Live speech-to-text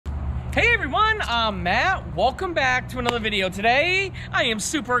Hey everyone, I'm Matt. Welcome back to another video. Today, I am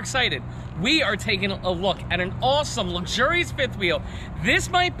super excited. We are taking a look at an awesome, luxurious fifth wheel. This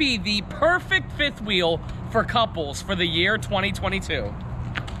might be the perfect fifth wheel for couples for the year 2022.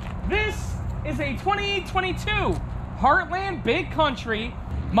 This is a 2022 Heartland Big Country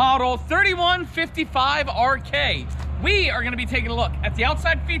model 3155 RK. We are gonna be taking a look at the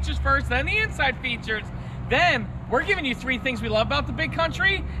outside features first, then the inside features, then we're giving you 3 things we love about the Big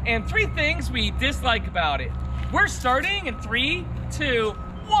Country and 3 things we dislike about it. We're starting in 3, 2,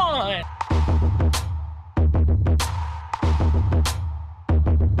 1.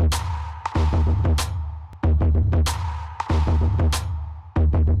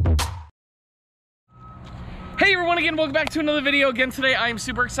 Hey everyone, again, welcome back to another video. Again, today I am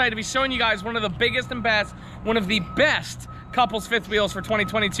super excited to be showing you guys one of the biggest and best, one of the best couples fifth wheels for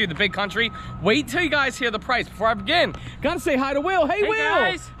 2022, the Big Country. Wait till you guys hear the price. Before I begin, gotta say hi to Will. Hey Will,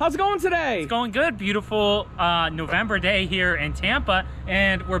 guys. How's it going today? It's going good. Beautiful November day here in Tampa,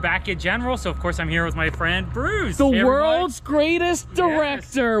 and we're back at General. So of course I'm here with my friend Bruce. The hey, world's greatest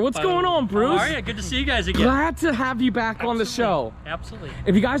director. What's going on, Bruce? How are you? Good to see you guys again. Glad to have you back on the show. Absolutely.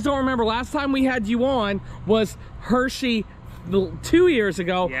 If you guys don't remember, last time we had you on was Hershey 2 years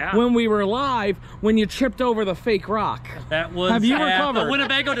ago when we were live, when you tripped over the fake rock. That was have you recovered? The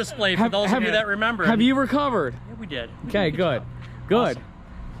Winnebago display for those of you that remember. Have you recovered? Yeah, we did. Okay, good. Good. Awesome.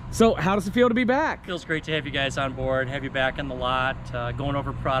 So how does it feel to be back? Feels great to have you guys on board, have you back in the lot, going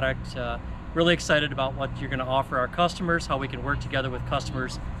over product. Really excited about what you're going to offer our customers, how we can work together with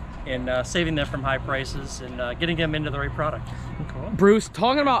customers in saving them from high prices and getting them into the right product. Cool. Bruce,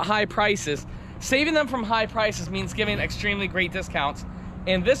 talking about high prices, saving them from high prices means giving extremely great discounts,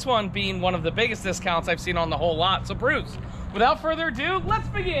 and this one being one of the biggest discounts I've seen on the whole lot. So Bruce, without further ado, let's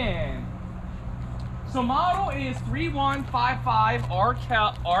begin. So model is 3155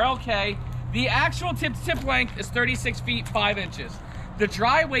 RLK. The actual tip-to-tip length is 36 feet 5 inches. The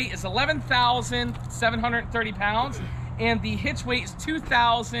dry weight is 11,730 pounds, and the hitch weight is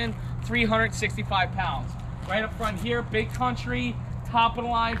 2,365 pounds. Right up front here, Big Country, top of the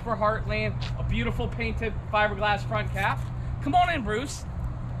line for Heartland, a beautiful painted fiberglass front cap. Come on in, Bruce.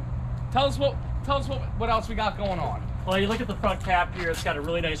 Tell us what else we got going on. Well, you look at the front cap here, it's got a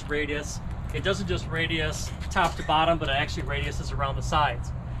really nice radius. It doesn't just radius top to bottom, but it actually radiuses around the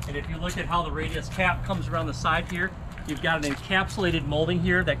sides. And if you look at how the radius cap comes around the side here, you've got an encapsulated molding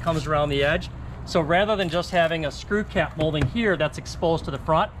here that comes around the edge. So rather than just having a screw cap molding here that's exposed to the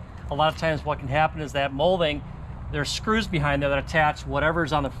front, a lot of times what can happen is that molding, there's screws behind there that attach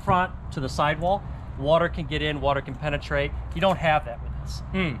whatever's on the front to the sidewall. Water can get in, water can penetrate. You don't have that with this.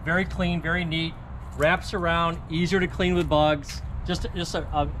 Very clean, very neat, wraps around, easier to clean with bugs. Just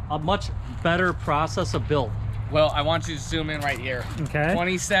a much better process of build. Well, I want you to zoom in right here. Okay.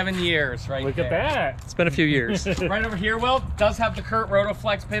 27 years right Look there. at that. It's been a few years. Right over here, Will, does have the Kurt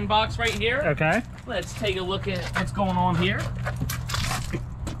Rotoflex pin box right here. Okay. Let's take a look at what's going on here.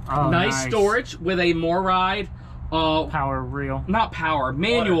 Oh, nice storage with a MORryde power reel. Not power,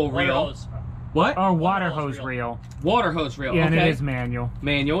 manual Water reel. hose. What? Or water hose reel. Water hose reel. Yeah, okay. and it is manual.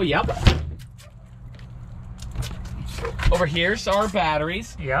 Manual, yep. Over here's our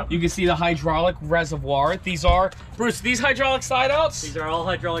batteries. Yep. You can see the hydraulic reservoir. These are, Bruce, these hydraulic slide outs? These are all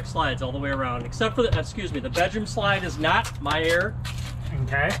hydraulic slides all the way around, except for the, excuse me, the bedroom slide is not my air.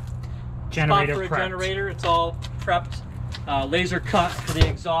 Okay. Generator spot for a generator. It's all prepped, laser cut for the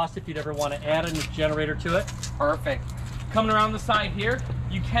exhaust if you'd ever want to add a generator to it. Perfect. Coming around the side here,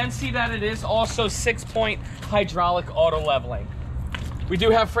 you can see that it is also 6-point hydraulic auto leveling. We do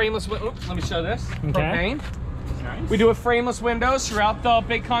have frameless, oops, let me show this. Okay. Propane. Nice. We do have frameless windows throughout the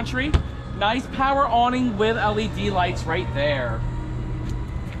Big Country. Nice power awning with LED lights right there.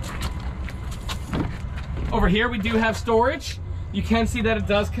 Over here we do have storage. You can see that it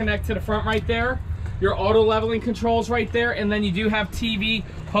does connect to the front right there. Your auto leveling controls right there, and then you do have TV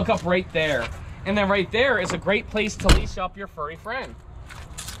hookup right there. And then right there is a great place to leash up your furry friend.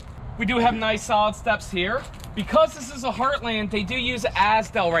 We do have nice solid steps here. Because this is a Heartland, they do use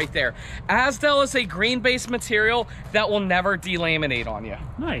Azdel right there. Azdel is a green-based material that will never delaminate on you.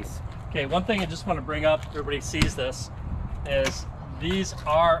 Nice. Okay, one thing I just want to bring up, everybody sees this, is these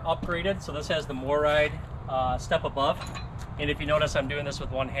are upgraded. So this has the MORryde step above. And if you notice, I'm doing this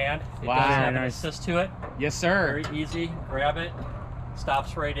with one hand. It does have an assist to it. Yes, sir. Very easy, grab it,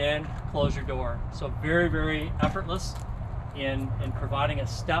 stops right in, close your door. So very, very effortless in providing a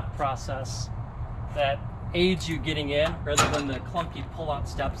step process that aids you getting in rather than the clunky pull-out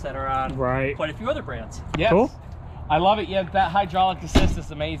steps that are on quite a few other brands. Yes. Cool. I love it. Yeah, that hydraulic assist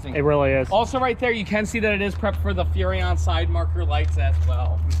is amazing. It really is. Also right there, you can see that it is prepped for the Furrion side marker lights as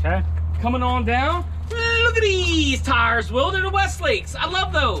well. Okay. Coming on down. Look at these tires, Will. They're the Westlakes. I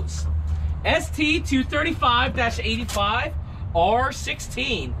love those. ST235-85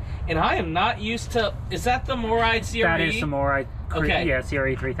 R16. And I am not used to, is that the Moride CRE? That is the Moride. Okay. Yeah,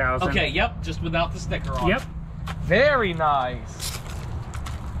 CRE 3000. Okay, yep, just without the sticker on. Yep. Very nice.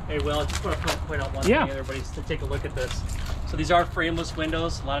 Hey, Will, I just want to point out one thing, everybody, to take a look at this. So these are frameless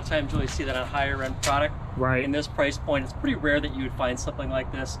windows. A lot of times you'll see that on higher end product. Right. In this price point, it's pretty rare that you would find something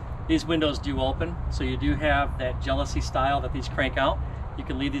like this. These windows do open, so you do have that jealousy style that these crank out. You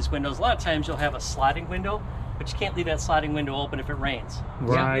can leave these windows. A lot of times you'll have a sliding window, but you can't leave that sliding window open if it rains.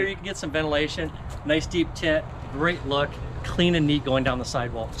 Right. So here you can get some ventilation, nice deep tint, great look, clean and neat going down the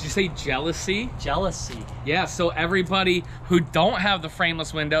sidewall. Did you say jealousy? Jealousy. Yeah, so everybody who don't have the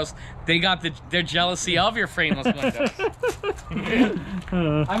frameless windows, they got their jealousy of your frameless windows.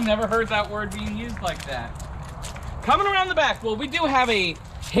 I've never heard that word being used like that. Coming around the back, well, we do have a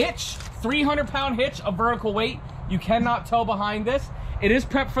hitch, 300-pound hitch of vertical weight. You cannot tow behind this. It is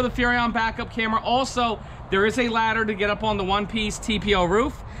prepped for the Furrion backup camera. Also, there is a ladder to get up on the one-piece TPO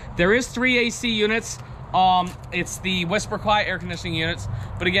roof. There is 3 AC units. It's the Whisper Quiet air conditioning units.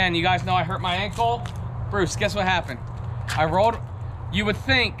 But again, you guys know I hurt my ankle. Bruce, guess what happened? I rolled. You would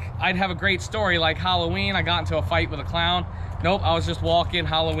think I'd have a great story like Halloween. I got into a fight with a clown. Nope, I was just walking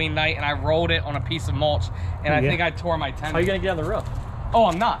Halloween night and I rolled it on a piece of mulch and I think I tore my tendon. How are you gonna get on the roof? Oh,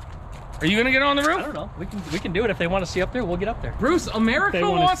 I'm not. Are you gonna get on the roof? I don't know. We can do it. If they want to see up there, we'll get up there. Bruce, America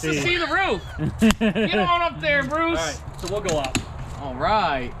wants to see the roof. Get on up there, Bruce. All right, so we'll go up. All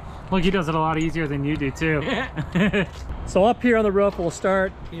right. Look, he does it a lot easier than you do too. So up here on the roof, we'll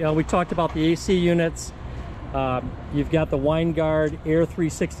start. You know, we talked about the AC units. You've got the Winegard Air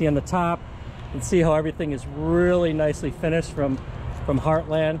 360 on the top. You can see how everything is really nicely finished from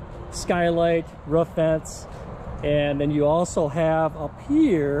Heartland. Skylight, roof vents, and then you also have up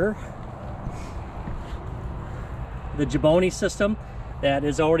here the Giboni system that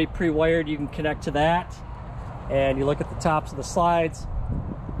is already pre-wired. You can connect to that, and you look at the tops of the slides,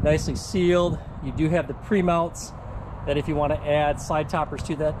 nicely sealed. You do have the pre-mounts that if you want to add side toppers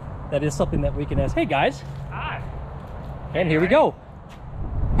to that, that is something that we can ask. Hey guys. Hi. And here we go.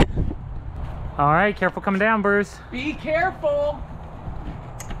 All right, careful coming down, Bruce. Be careful.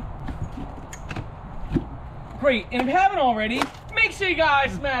 Great, and if you haven't already, make sure you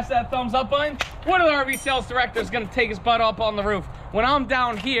guys smash that thumbs up button. What other RV sales director is going to take his butt up on the roof when I'm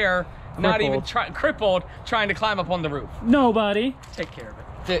down here, not even crippled, trying to climb up on the roof? Nobody. Take care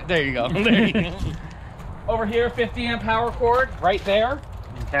of it. There you go. There you go. Over here, 50 amp power cord, right there.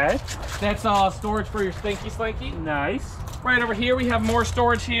 Okay. That's storage for your Stinky Slinky. Nice. Right over here, we have more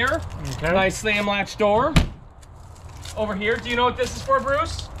storage here. Okay. Nice slam latch door. Over here, do you know what this is for,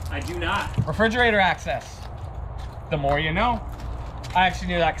 Bruce? I do not. Refrigerator access. The more you know. I actually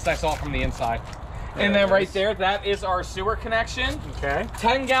knew that because I saw it from the inside. And then right there, that is our sewer connection. Okay.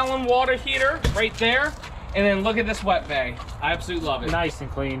 10-gallon water heater right there. And then look at this wet bay. I absolutely love it. Nice and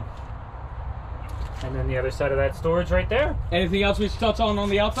clean. And then the other side of that storage right there. Anything else we should touch on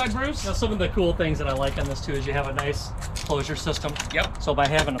the outside, Bruce? Now, some of the cool things that I like on this too is you have a nice closure system. Yep. So by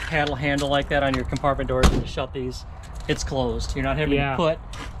having a paddle handle like that on your compartment doors when you shut these, it's closed. You're not having to put,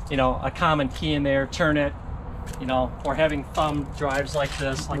 you know, a common key in there, turn it, you know, or having thumb drives like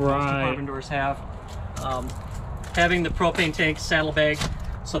this, like most compartment doors have. Having the propane tank saddlebag,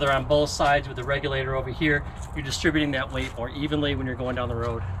 so they're on both sides with the regulator over here. You're distributing that weight more evenly when you're going down the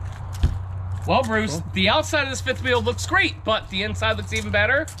road. Well, Bruce, the outside of this fifth wheel looks great, but the inside looks even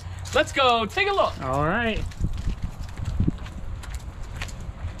better. Let's go take a look. All right.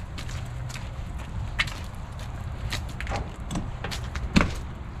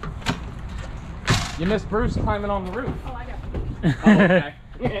 You missed Bruce climbing on the roof. Oh, I got Oh,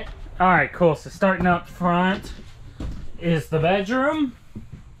 okay. All right, cool. So starting up front is the bedroom.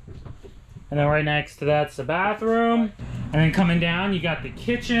 And then right next to that's the bathroom. And then coming down, you got the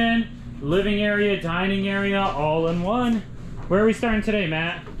kitchen, living area, dining area, all in one. Where are we starting today,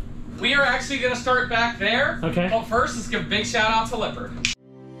 Matt? We are actually going to start back there. Okay. But first, let's give a big shout out to Lippert.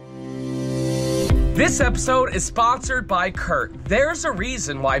 This episode is sponsored by Curt. There's a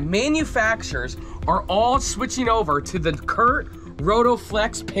reason why manufacturers are all switching over to the Curt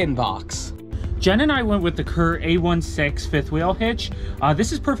Rotoflex pin box. Jen and I went with the Curt A16 fifth wheel hitch.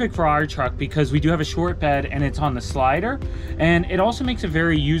 This is perfect for our truck because we do have a short bed and it's on the slider. And it also makes it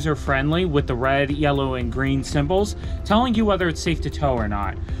very user friendly with the red, yellow, and green symbols telling you whether it's safe to tow or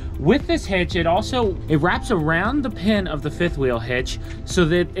not. With this hitch, it wraps around the pin of the fifth wheel hitch so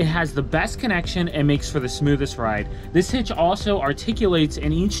that it has the best connection and makes for the smoothest ride. This hitch also articulates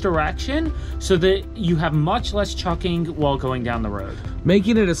in each direction so that you have much less chucking while going down the road.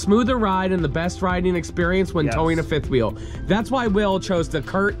 Making it a smoother ride and the best riding experience when Yes. towing a fifth wheel. That's why Will chose the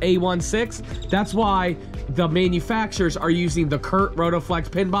Kurt A16. That's why the manufacturers are using the Kurt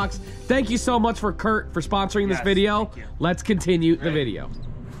Rotoflex pin box. Thank you so much for Kurt for sponsoring this Yes, video. thank you. Let's continue the video.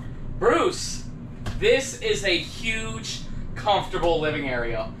 Bruce, this is a huge, comfortable living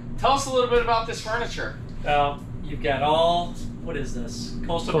area. Tell us a little bit about this furniture. You've got all, what is this?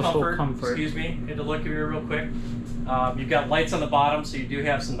 Coastal Comfort. Excuse me, had to look here real quick. You've got lights on the bottom, so you do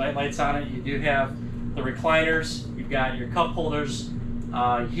have some night lights on it. You do have the recliners. You've got your cup holders,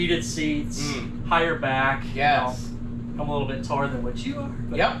 heated seats, higher back. Yes. You know, I'm a little bit taller than what you are.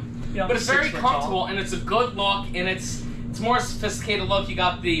 But, Yep. you know, But it's very 6 foot tall. comfortable, and it's a good look, and it's more sophisticated look. You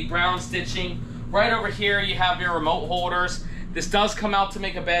got the brown stitching. Right over here, you have your remote holders. This does come out to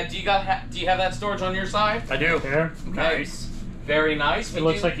make a bed. Do you have that storage on your side? I do. There. Okay. Nice. Very nice. It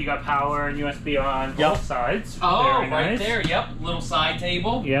looks like you got power and USB on Yep. both sides. Oh, Very right nice. there. Yep. Little side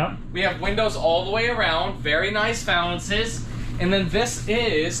table. Yep. We have windows all the way around. Very nice valances. And then this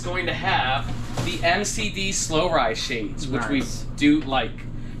is going to have the MCD slow rise shades, which we Nice. do like.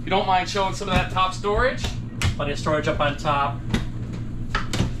 If you don't mind showing some of that top storage. Plenty of storage up on top.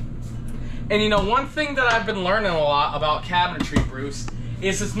 And you know, one thing that I've been learning a lot about cabinetry, Bruce,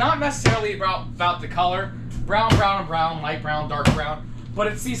 is it's not necessarily about the color. Brown, brown, and brown, light brown, dark brown. But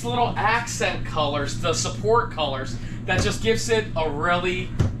it's these little accent colors, the support colors, that just gives it a really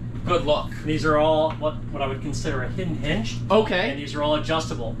good look. These are all what I would consider a hidden hinge. And Okay. these are all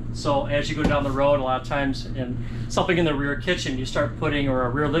adjustable. So as you go down the road, a lot of times in something in the rear kitchen, you start putting, or a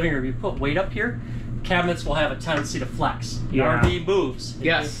rear living room, you put weight up here, cabinets will have a tendency to flex. The Yeah. RV moves.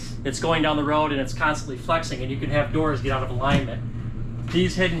 Yes. It's going down the road and it's constantly flexing, and you can have doors get out of alignment.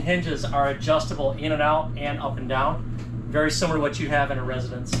 These hidden hinges are adjustable in and out and up and down. Very similar to what you have in a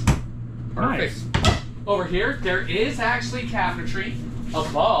residence. Perfect. Over here, there is actually cabinetry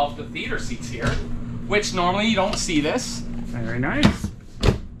above the theater seats here, which normally you don't see this. Very nice.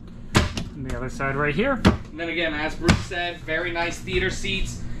 And the other side right here. And then again, as Bruce said, very nice theater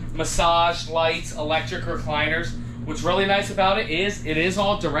seats, massage lights, electric recliners. What's really nice about it is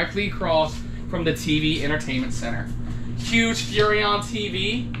all directly across from the TV entertainment center. Huge Furrion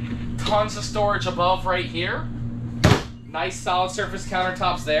TV, tons of storage above right here. Nice solid surface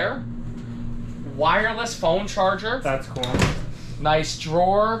countertops there. Wireless phone charger. That's cool. Nice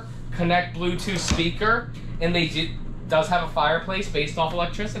drawer, connect Bluetooth speaker, and does have a fireplace based off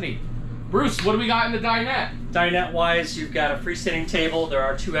electricity. Bruce, what do we got in the dinette? Dinette wise, you've got a freestanding table. There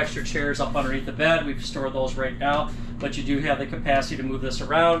are 2 extra chairs up underneath the bed. We've stored those right now, but you do have the capacity to move this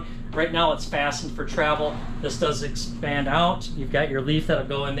around. Right now it's fastened for travel. This does expand out. You've got your leaf that'll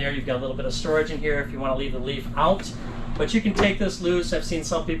go in there. You've got a little bit of storage in here if you want to leave the leaf out. But you can take this loose. I've seen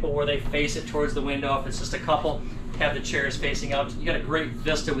some people where they face it towards the window. If it's just a couple, have the chairs facing out. You got a great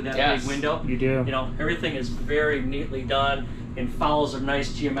vista with that Yes. big window. You do. You know, everything is very neatly done and follows a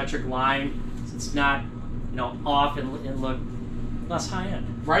nice geometric line. It's not, you know, off and look less high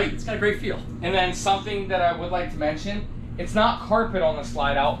end. Right. It's got a great feel. And then something that I would like to mention, it's not carpet on the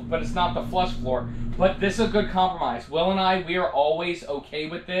slide out, but it's not the flush floor. But this is a good compromise. Will and I, we are always okay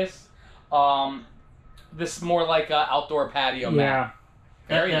with this. This is more like an outdoor patio mat.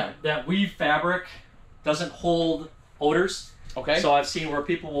 Yeah. Very nice. That weave fabric doesn't hold odors. Okay. So I've seen where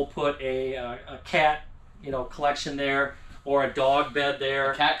people will put a cat, you know, collection there, or a dog bed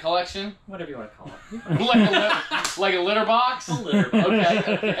there. Cat collection? Whatever you want to call it. like a litter box? A litter box. Okay,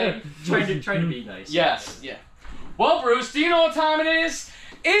 okay. Trying to be nice. Yes, yeah. Well, Bruce, do you know what time it is?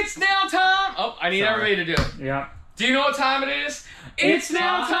 It's now time. Oh, I need Sorry. everybody to do it. Yeah. Do you know what time it is? It's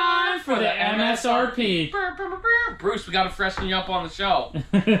now time for the MSRP. Bruce, we got to freshen you up on the show.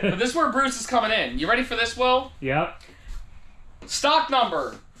 But this is where Bruce is coming in. You ready for this, Will? Yep. Stock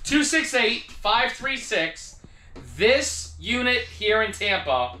number 268536. This unit here in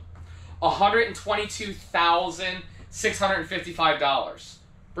Tampa, $122,655.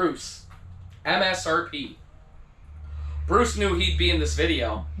 Bruce, MSRP. Bruce knew he'd be in this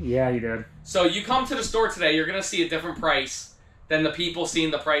video. Yeah, you did. So you come to the store today, you're going to see a different price than the people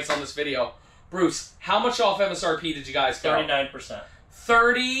seeing the price on this video. Bruce, how much off MSRP did you guys go? 39%.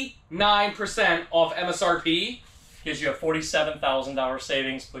 39% off MSRP. Gives you a $47,000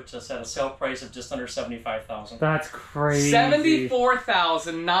 savings, puts us at a sale price of just under $75,000. That's crazy.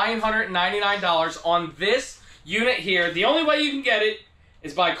 $74,999 on this unit here. The only way you can get it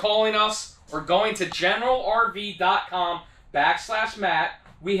is by calling us or going to generalrv.com/Matt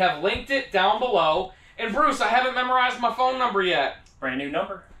We have linked it down below. And Bruce, I haven't memorized my phone number yet. Brand new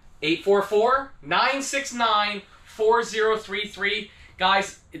number. 844-969-4033.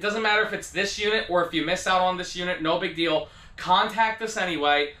 Guys, it doesn't matter if it's this unit or if you miss out on this unit, no big deal. Contact us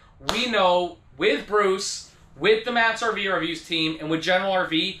anyway. We know with Bruce, with the Matt's RV Reviews team, and with General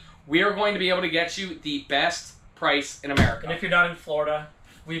RV, we are going to be able to get you the best price in America. And if you're not in Florida,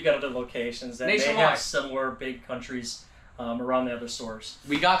 we've got other locations that may Nationwide. have similar big countries around the other stores.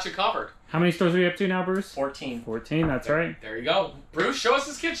 We got you covered. How many stores are we up to now, Bruce? 14. 14, that's right. There you go. Bruce, show us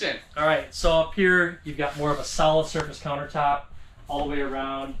this kitchen. All right, so up here, you've got more of a solid surface countertop all the way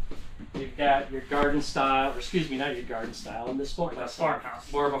around. You've got your garden style, or excuse me, not your garden style, and this one,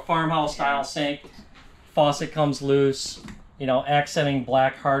 farmhouse. more of a farmhouse style sink. Faucet comes loose, you know, accenting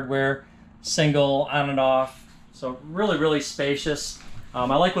black hardware, single on and off. So really, really spacious. I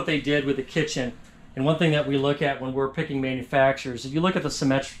like what they did with the kitchen. And one thing that we look at when we're picking manufacturers, if you look at the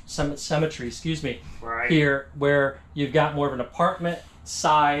symmetry, excuse me, Right. here, where you've got more of an apartment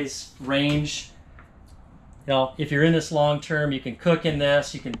size range. You know, if you're in this long term, you can cook in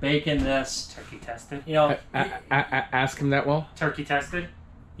this, you can bake in this. Turkey tested. You know, Ask him that well. Turkey tested.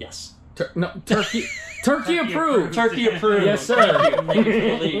 yes. Turkey approved. Turkey approved. Yes, sir. Thank you for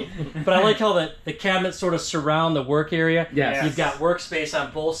the lead. But I like how the cabinets sort of surround the work area. Yes. You've got workspace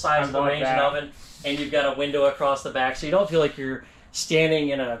on both sides of the like range that. and oven, and you've got a window across the back, so you don't feel like you're standing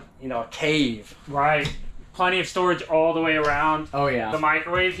in a a cave. Right. Plenty of storage all the way around. Oh The yeah.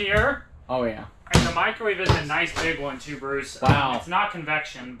 microwave here. Oh yeah. And the microwave is a nice big one too, Bruce. Wow. It's not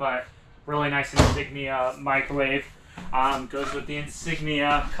convection, but really nice Insignia microwave. Goes with the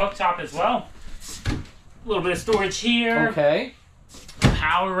Insignia cooktop as well. A little bit of storage here. Okay.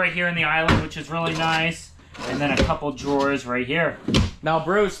 Power right here in the island, which is really nice. And then a couple drawers right here. Now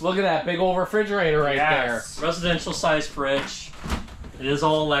Bruce, look at that big old refrigerator right Yes. Residential size fridge. It is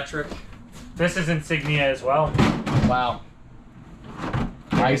all electric. This is Insignia as well. there. Wow.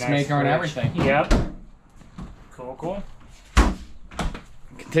 Very Ice nice maker and fridge. everything. Yep. Cool, cool.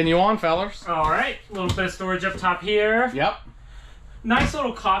 Continue on, fellas. All right, a little bit of storage up top here. Yep. Nice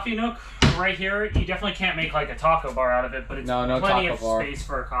little coffee nook right here. You definitely can't make like a taco bar out of it, but it's No plenty taco of bar. space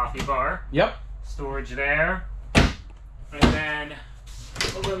for a coffee bar. Yep. Storage there. And then a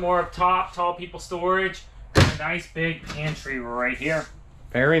little bit more up top, tall people storage. And a nice big pantry right here.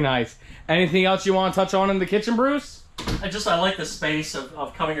 Very nice. Anything else you want to touch on in the kitchen, Bruce? I like the space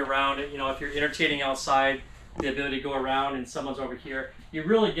of coming around. You know, if you're entertaining outside, the ability to go around and someone's over here, you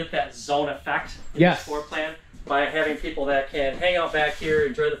really get that zone effect in Yes. this floor plan by having people that can hang out back here,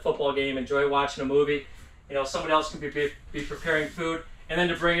 enjoy the football game, enjoy watching a movie. You know, someone else can be preparing food, and then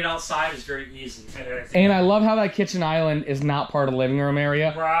to bring it outside is very easy. It is. And I love how that kitchen island is not part of the living room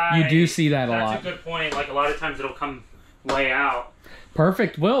area. Right. You do see that a That's lot. a good point. Like a lot of times it'll come lay out.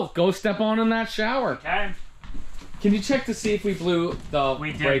 Perfect. Will, go step on in that shower. Okay. Can you check to see if we blew the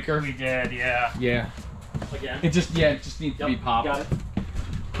We did. breaker? We did, yeah. Yeah. Again. It just needs to be popped. Got it.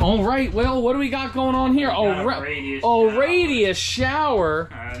 All right, Will, what do we got going on here? got a radius shower. Radius shower.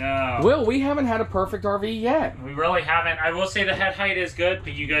 I know. Will, we haven't had a perfect RV yet. We really haven't. I will say the head height is good,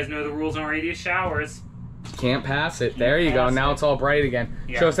 but you guys know the rules on radius showers. Can't pass it. There you go. pass Now it. it's all bright again.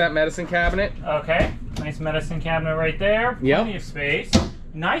 Yeah. Show us that medicine cabinet. Okay. Nice medicine cabinet right there. Yep. Plenty of space.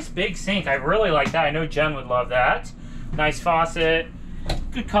 Nice big sink. I really like that. I know Jen would love that. Nice faucet.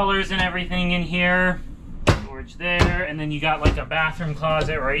 Good colors and everything in here. Storage there. And then you got like a bathroom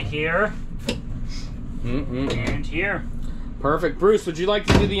closet right here. And here. Perfect. Bruce, would you like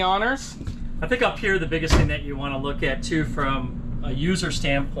to do the honors? I think up here the biggest thing that you want to look at too from a user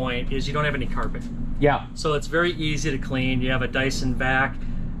standpoint is you don't have any carpet. Yeah. So it's very easy to clean. You have a Dyson vac,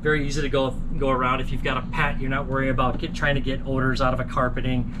 very easy to go around. If you've got a pet, you're not worrying about trying to get odors out of a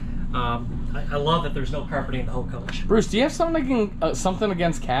carpeting. I love that there's no carpeting in the whole coach. Bruce, do you have something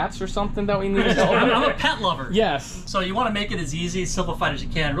against cats or something that we need to know? I'm a pet lover. Yes. So you want to make it as easy, simplified as you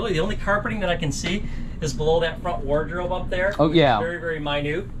can. Really, the only carpeting that I can see is below that front wardrobe up there. Oh, yeah. Very, very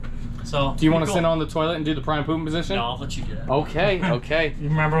minute. So Do you want to cool. sit on the toilet and do the prime poop position? No, I'll let you do that. Okay, okay. You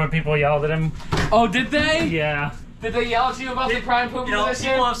remember when people yelled at him? Oh, did they? Yeah. Did they yell at you about the prime poop You know,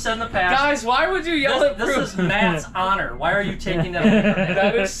 position? people have said in the past, Guys, why would you yell at this Bruce? is Matt's honor. Why are you taking that away from him?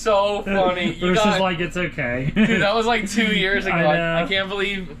 That is so funny. You Bruce guys, is like, it's okay. dude, that was like 2 years ago. I know. I can't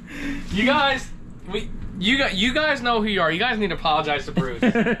believe you guys. You guys know who you are. You guys need to apologize to Bruce.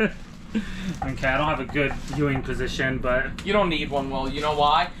 Okay, I don't have a good viewing position, but You don't need one, Will. You know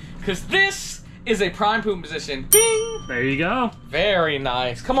why? Because this is a prime poop position. Ding! there you go. Very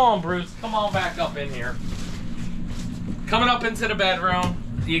nice. Come on, Bruce. Come on back up in here. Coming up into the bedroom,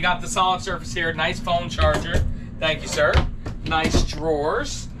 you got the solid surface here. Nice phone charger. Thank you, sir. Nice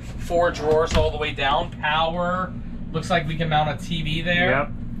drawers. 4 drawers all the way down. Power. Looks like we can mount a TV there.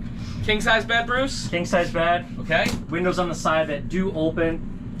 Yep. King size bed, Bruce? King size bed. Okay. Windows on the side that do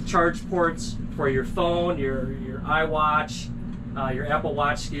open. Charge ports for your phone, your iWatch, your Apple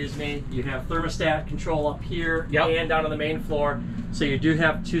Watch, excuse me. You have thermostat control up here and down on the main floor. So you do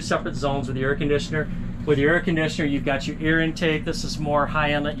have 2 separate zones with the air conditioner. With your air conditioner, you've got your air intake. This is more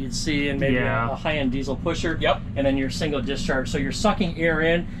high-end that you'd see in maybe a high-end diesel pusher. Yep. And then your single discharge. So you're sucking air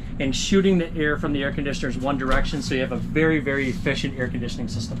in and shooting the air from the air conditioners one direction. So you have a very, very efficient air conditioning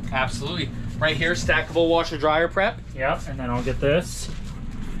system. Absolutely. Right here, stackable washer dryer prep. Yep, and then I'll get this.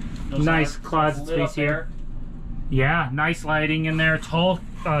 Those Nice are closet lit space up here. there. Yeah, nice lighting in there. Tall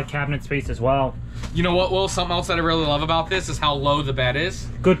cabinet space as well. You know what, Will? Something else that I really love about this is how low the bed is.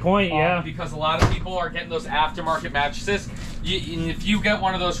 Good point, yeah. Because a lot of people are getting those aftermarket mattresses. And if you get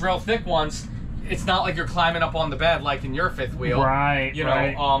one of those real thick ones, it's not like you're climbing up on the bed like in your fifth wheel. Right, You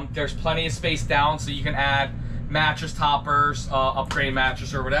know, there's plenty of space down so you can add mattress toppers, upgrade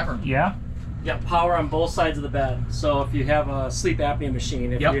mattress or whatever. Yeah. Yeah, power on both sides of the bed. So if you have a sleep apnea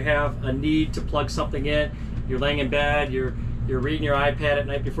machine, if you have a need to plug something in, you're laying in bed, you're reading your iPad at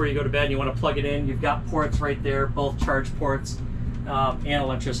night before you go to bed, and you want to plug it in, you've got ports right there, both charge ports and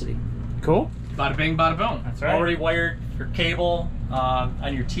electricity. Cool. Bada bing, bada boom. That's right. Already wired your cable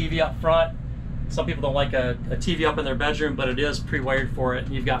on your TV up front. Some people don't like a TV up in their bedroom, but it is pre-wired for it.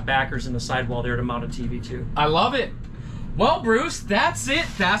 You've got backers in the sidewall there to mount a TV too. I love it. Well, Bruce, that's it.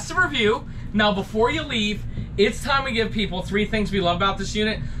 That's the review. Now, before you leave, it's time we give people 3 things we love about this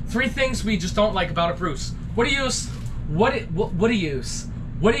unit, 3 things we just don't like about it, Bruce. What do you use? What do you use?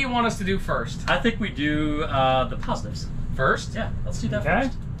 What do you want us to do first? I think we do the positives. First? Yeah, let's do that Okay.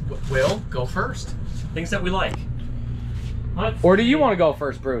 first. Will, go first. Things that we like. Or do you want to go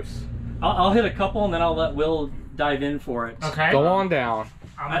first, Bruce? I'll hit a couple and then I'll let Will dive in for it. Okay. Go on down.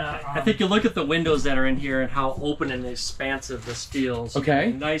 I think you look at the windows that are in here and how open and expansive this feels.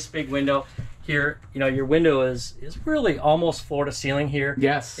 Okay. Nice big window. Here, you know, your window is really almost floor to ceiling here.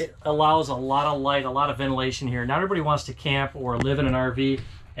 Yes. It allows a lot of light, a lot of ventilation here. Not everybody wants to camp or live in an RV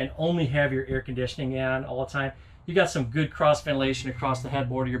and only have your air conditioning on all the time. You got some good cross ventilation across the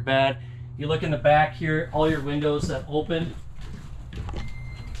headboard of your bed. You look in the back here, all your windows that open.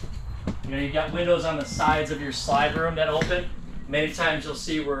 You know, you got windows on the sides of your slide room that open. Many times you'll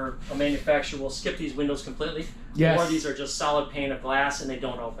see where a manufacturer will skip these windows completely. Yes. Or these are just solid pane of glass and they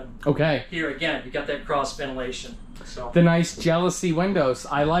don't open. Okay. Here again, you got that cross ventilation. So The nice jealousy windows.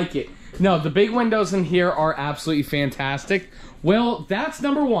 I like it. No, the big windows in here are absolutely fantastic. Well, that's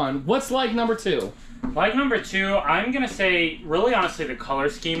number 1. What's like number 2? Like number 2, I'm going to say, really honestly, the color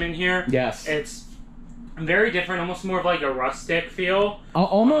scheme in here. Yes. It's very different, almost more of like a rustic feel.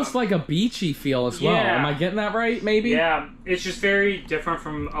 Almost like a beachy feel as well. Yeah. Am I getting that right, maybe? Yeah, it's just very different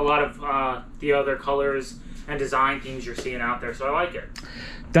from a lot of the other colors and design themes you're seeing out there, so I like it.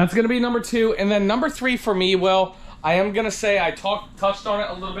 That's going to be number 2. And then number 3 for me, Will, I am going to say I touched on it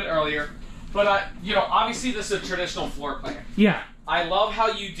a little bit earlier, but, you know, obviously this is a traditional floor plan. Yeah. I love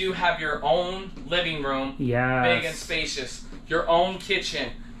how you do have your own living room, Yes. big and spacious, your own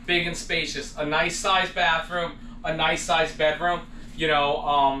kitchen, big and spacious, a nice sized bathroom, a nice sized bedroom. You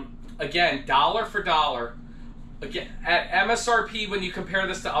know, again, dollar for dollar. Again, at MSRP, when you compare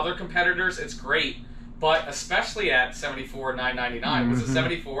this to other competitors, it's great. But especially at $74,999. Was it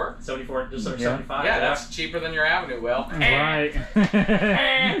 74? 74, just over Yeah. 75. Yeah, that's cheaper than your Avenue, Will. Right.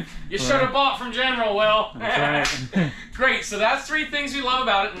 You should have bought from General, Will. That's right. Great, so that's 3 things we love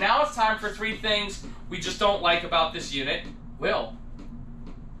about it. Now it's time for 3 things we just don't like about this unit. Will,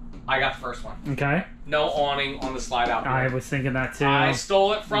 I got the first one. Okay. No awning on the slide out. I was thinking that too. I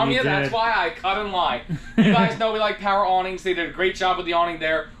stole it from You you. That's did. why I cut in line. You guys know we like power awnings. They did a great job with the awning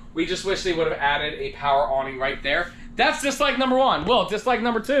there. We just wish they would have added a power awning right there. That's dislike number 1. Will, dislike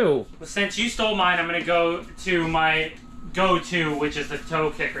number 2. Well, since you stole mine, I'm going to go to my go-to, which is the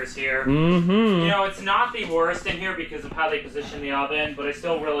toe kickers here. Mm-hmm. You know, it's not the worst in here because of how they position the oven, but I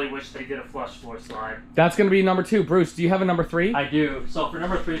still really wish they did a flush floor slide. That's going to be number 2. Bruce, do you have a number 3? I do. So for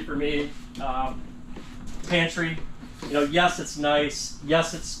number 3 for me, pantry. You know, yes, it's nice.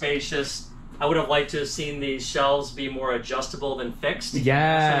 Yes, it's spacious. I would have liked to have seen these shelves be more adjustable than fixed.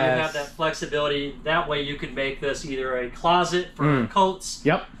 Yes. So you have that flexibility. That way you could make this either a closet for coats,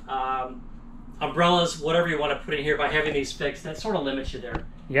 Yep. umbrellas, whatever you want to put in here. By having these fixed, that sort of limits you there.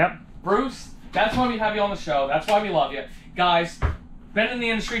 Yep. Bruce, that's why we have you on the show. That's why we love you. Guys, been in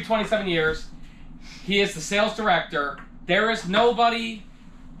the industry 27 years. He is the sales director. There is nobody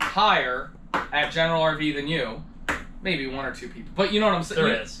higher at General RV than you. Maybe 1 or 2 people. But you know what I'm saying.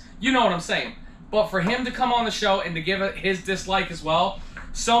 There is. You know what I'm saying. but for him to come on the show and to give it his dislike as well.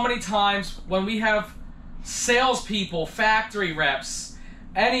 So many times when we have salespeople, factory reps,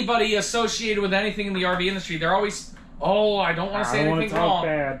 anybody associated with anything in the RV industry, they're always, oh, I don't want to say anything wrong.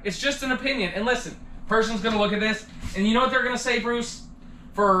 Bad. It's just an opinion. And listen, person's going to look at this, and you know what they're going to say, Bruce?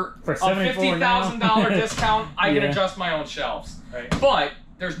 For a $50,000 discount, I can adjust my own shelves. Right. But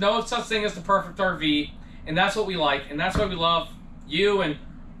there's no such thing as the perfect RV, and that's what we like, and that's why we love you, and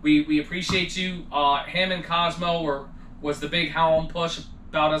we appreciate you. Him and Cosmo was the big helm push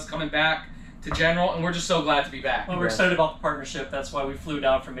about us coming back to General, and we're just so glad to be back. Well, we're excited about the partnership. That's why we flew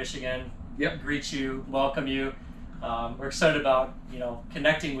down from Michigan. Yep. Greet you, welcome you. We're excited about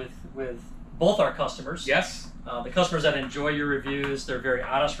connecting with both our customers. Yes. The customers that enjoy your reviews, they're very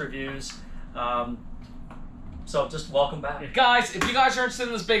honest reviews. So just welcome back. Guys, if you guys are interested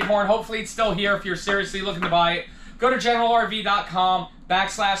in this Bighorn, hopefully it's still here if you're seriously looking to buy it. Go to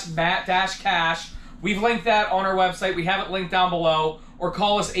generalrv.com/Matt-Cash. We've linked that on our website. We have it linked down below. Or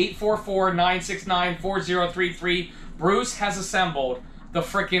call us 844-969-4033. Bruce has assembled the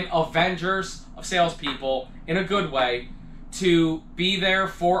freaking Avengers of salespeople in a good way to be there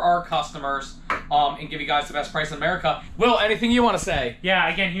for our customers and give you guys the best price in America. Will, anything you want to say?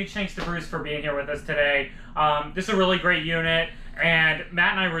 Yeah, again, huge thanks to Bruce for being here with us today. This is a really great unit, and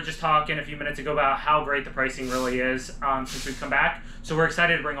Matt and I were just talking a few minutes ago about how great the pricing really is since we've come back. So we're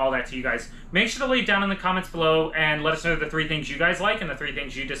excited to bring all that to you guys. Make sure to leave down in the comments below and let us know the 3 things you guys like and the 3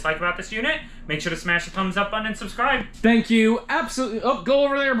 things you dislike about this unit. Make sure to smash the thumbs up button and subscribe. Thank you. Absolutely. Oh, go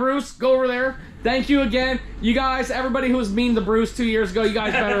over there, Bruce. Go over there. Thank you again. You guys, everybody who was mean to Bruce 2 years ago, you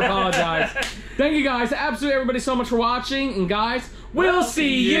guys better apologize. Thank you guys. Absolutely everybody so much for watching. And guys, we'll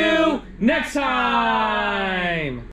see you next time.